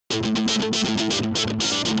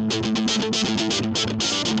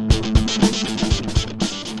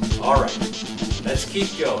Alright, let's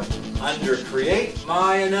keep going. Under Create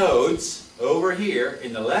Maya Nodes, over here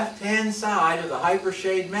in the left-hand side of the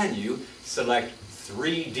Hypershade menu, select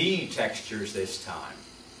 3D textures this time.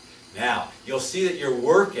 Now, you'll see that your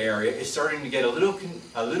work area is starting to get a little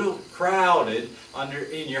crowded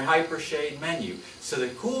in your Hypershade menu. So the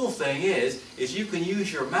cool thing is you can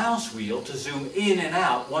use your mouse wheel to zoom in and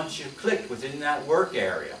out once you've clicked within that work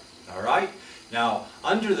area. Alright? Now,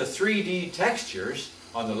 under the 3D textures,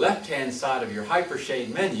 on the left-hand side of your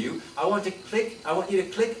Hypershade menu, I want you to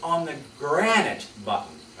click on the Granite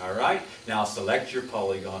button. Alright? Now select your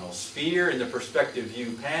polygonal sphere in the perspective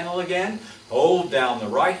view panel again. Hold down the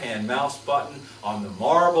right-hand mouse button on the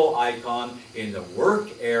marble icon in the work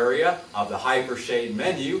area of the Hypershade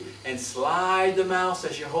menu and slide the mouse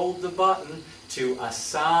as you hold the button to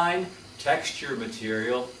assign texture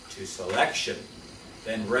material to selection.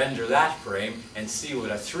 Then render that frame and see what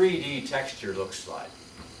a 3D texture looks like.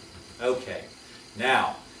 Okay,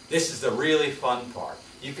 now this is the really fun part.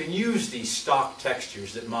 You can use these stock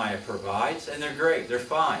textures that Maya provides, and they're great, they're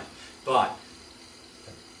fine. But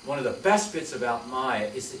one of the best bits about Maya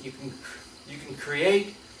is that you can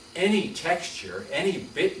create any texture, any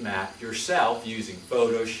bitmap yourself using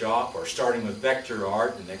Photoshop or starting with vector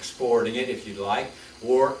art and exporting it if you'd like,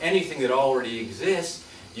 or anything that already exists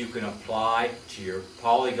you can apply to your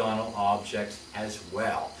polygonal objects as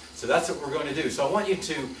well. So that's what we're going to do. So I want you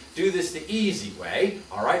to do this the easy way,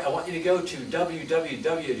 all right? I want you to go to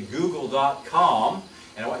www.google.com,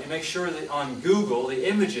 and I want you to make sure that on Google the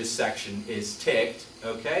images section is ticked,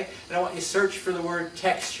 okay? And I want you to search for the word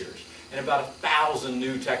textures, and about 1,000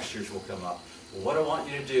 new textures will come up. Well, what I want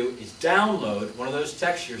you to do is download one of those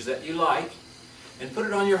textures that you like and put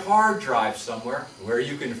it on your hard drive somewhere where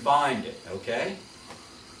you can find it, okay?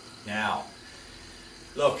 Now,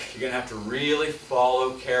 look, you're going to have to really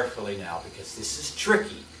follow carefully now because this is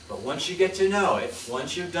tricky. But once you get to know it,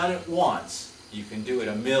 once you've done it once, you can do it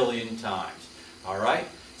 1,000,000 times. Alright?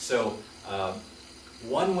 So,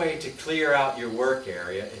 one way to clear out your work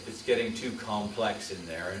area if it's getting too complex in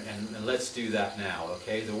there, and let's do that now,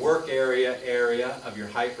 okay? The work area of your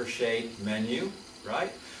Hypershade menu,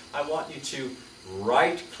 right? I want you to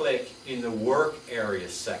right-click in the work area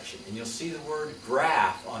section, and you'll see the word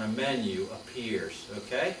graph on a menu appears,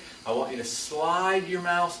 okay? I want you to slide your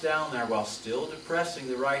mouse down there while still depressing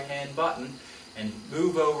the right-hand button and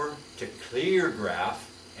move over to clear graph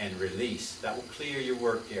and release. That will clear your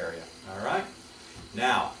work area, all right?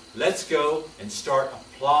 Now, let's go and start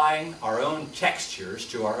applying our own textures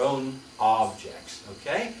to our own objects,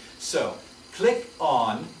 okay? So, click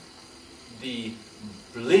on the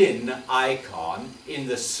Blin icon in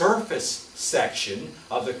the Surface section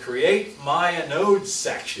of the Create Maya Nodes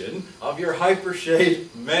section of your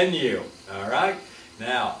Hypershade menu. Alright?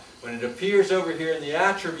 Now, when it appears over here in the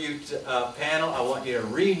Attributes panel, I want you to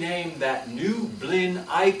rename that new Blin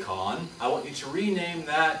icon. I want you to rename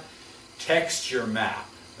that Texture Map.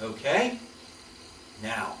 Okay?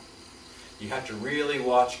 Now, you have to really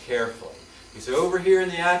watch carefully. Because over here in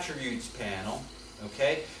the Attributes panel,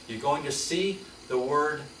 okay, you're going to see the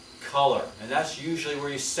word color, and that's usually where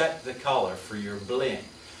you set the color for your Blin.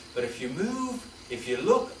 But if you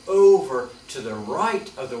look over to the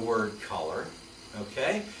right of the word color,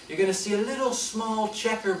 okay, you're going to see a little small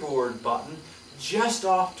checkerboard button just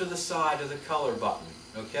off to the side of the color button,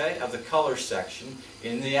 okay, of the color section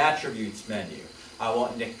in the Attributes menu. I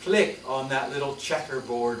want you to click on that little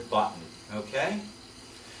checkerboard button, okay?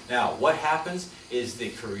 Now, what happens is the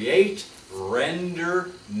Create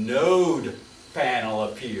Render Node panel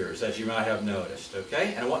appears, as you might have noticed,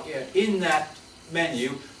 okay? And I want you, in that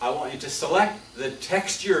menu, I want you to select the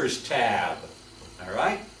Textures tab, all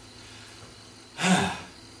right?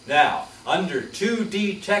 Now, under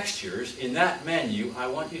 2D Textures, in that menu, I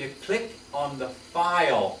want you to click on the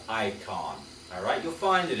File icon, all right? You'll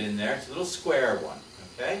find it in there. It's a little square one,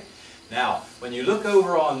 okay? Now, when you look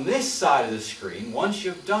over on this side of the screen, once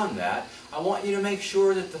you've done that, I want you to make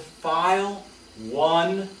sure that the File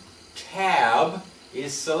 1 tab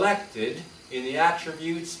is selected in the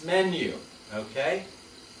Attributes menu, okay?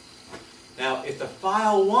 Now, if the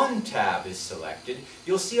File 1 tab is selected,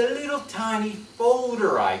 you'll see a little tiny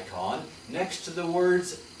folder icon next to the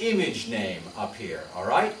words Image Name up here, all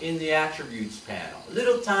right, in the Attributes panel. A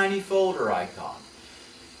little tiny folder icon.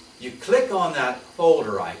 You click on that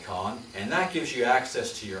folder icon, and that gives you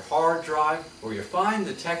access to your hard drive, where you find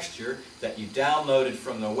the texture that you downloaded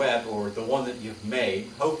from the web, or the one that you've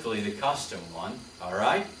made, hopefully the custom one, all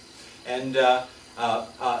right? And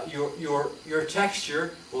your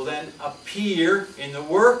texture will then appear in the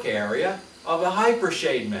work area of a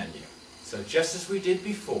Hypershade menu. So just as we did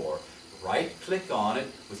before, right-click on it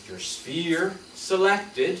with your sphere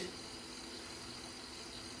selected,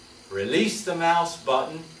 release the mouse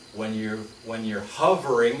button when you're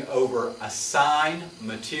hovering over Assign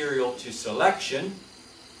Material to Selection,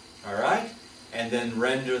 all right? And then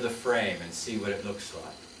render the frame and see what it looks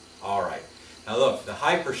like. All right. Now look, the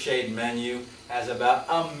Hypershade menu has about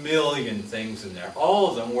 1 million things in there. All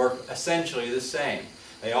of them work essentially the same.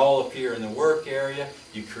 They all appear in the work area.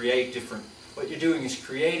 You create different, what you're doing is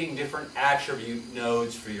creating different attribute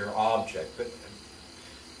nodes for your object. But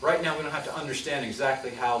right now we don't have to understand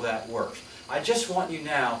exactly how that works. I just want you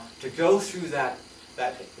now to go through that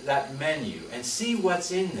menu and see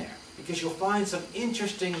what's in there, because you'll find some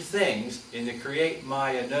interesting things in the Create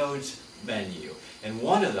Maya Nodes menu. And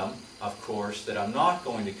one of them, of course, that I'm not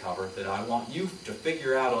going to cover, that I want you to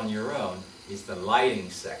figure out on your own, is the lighting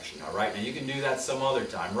section. All right, now you can do that some other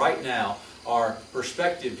time. Right now, our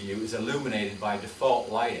perspective view is illuminated by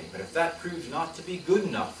default lighting. But if that proves not to be good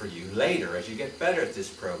enough for you later, as you get better at this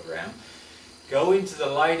program, go into the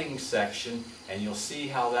lighting section and you'll see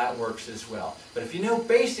how that works as well. But if you know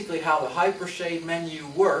basically how the Hypershade menu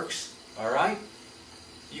works, all right,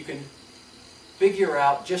 you can figure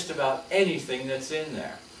out just about anything that's in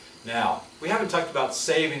there. Now, we haven't talked about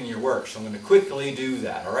saving your work, so I'm going to quickly do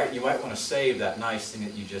that, all right? You might want to save that nice thing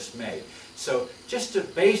that you just made. So, just to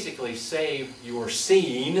basically save your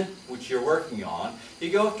scene, which you're working on,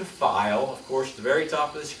 you go up to File, of course, at the very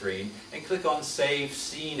top of the screen, and click on Save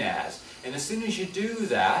Scene As. And as soon as you do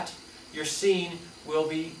that, your scene will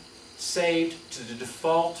be saved to the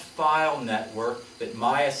default file network that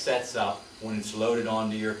Maya sets up when it's loaded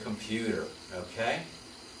onto your computer, okay?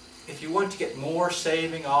 If you want to get more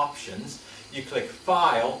saving options, you click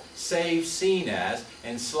File, Save Scene As,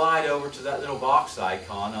 and slide over to that little box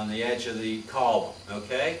icon on the edge of the column,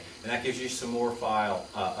 okay? And that gives you some more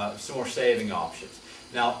some more saving options.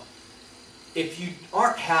 Now, if you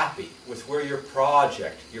aren't happy with where your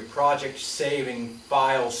project saving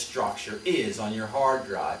file structure is on your hard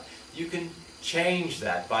drive, you can change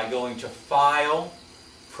that by going to File,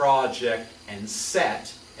 Project, and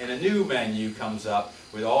Set, and a new menu comes up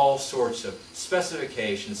with all sorts of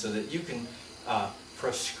specifications so that you can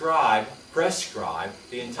prescribe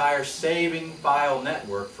the entire saving file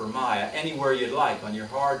network for Maya anywhere you'd like on your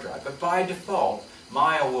hard drive. But by default,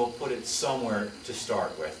 Maya will put it somewhere to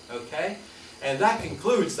start with, okay? And that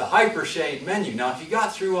concludes the Hypershade menu. Now, if you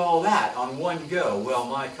got through all that on one go, well,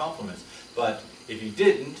 my compliments. But if you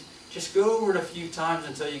didn't, just go over it a few times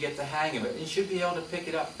until you get the hang of it. And you should be able to pick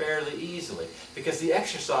it up fairly easily, because the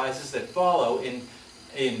exercises that follow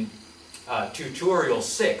in Tutorial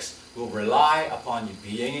 6 will rely upon you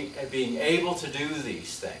being able to do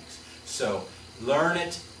these things. So learn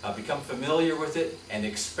it, become familiar with it, and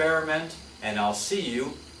experiment. And I'll see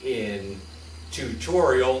you in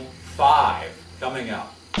Tutorial 5 coming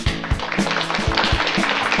up.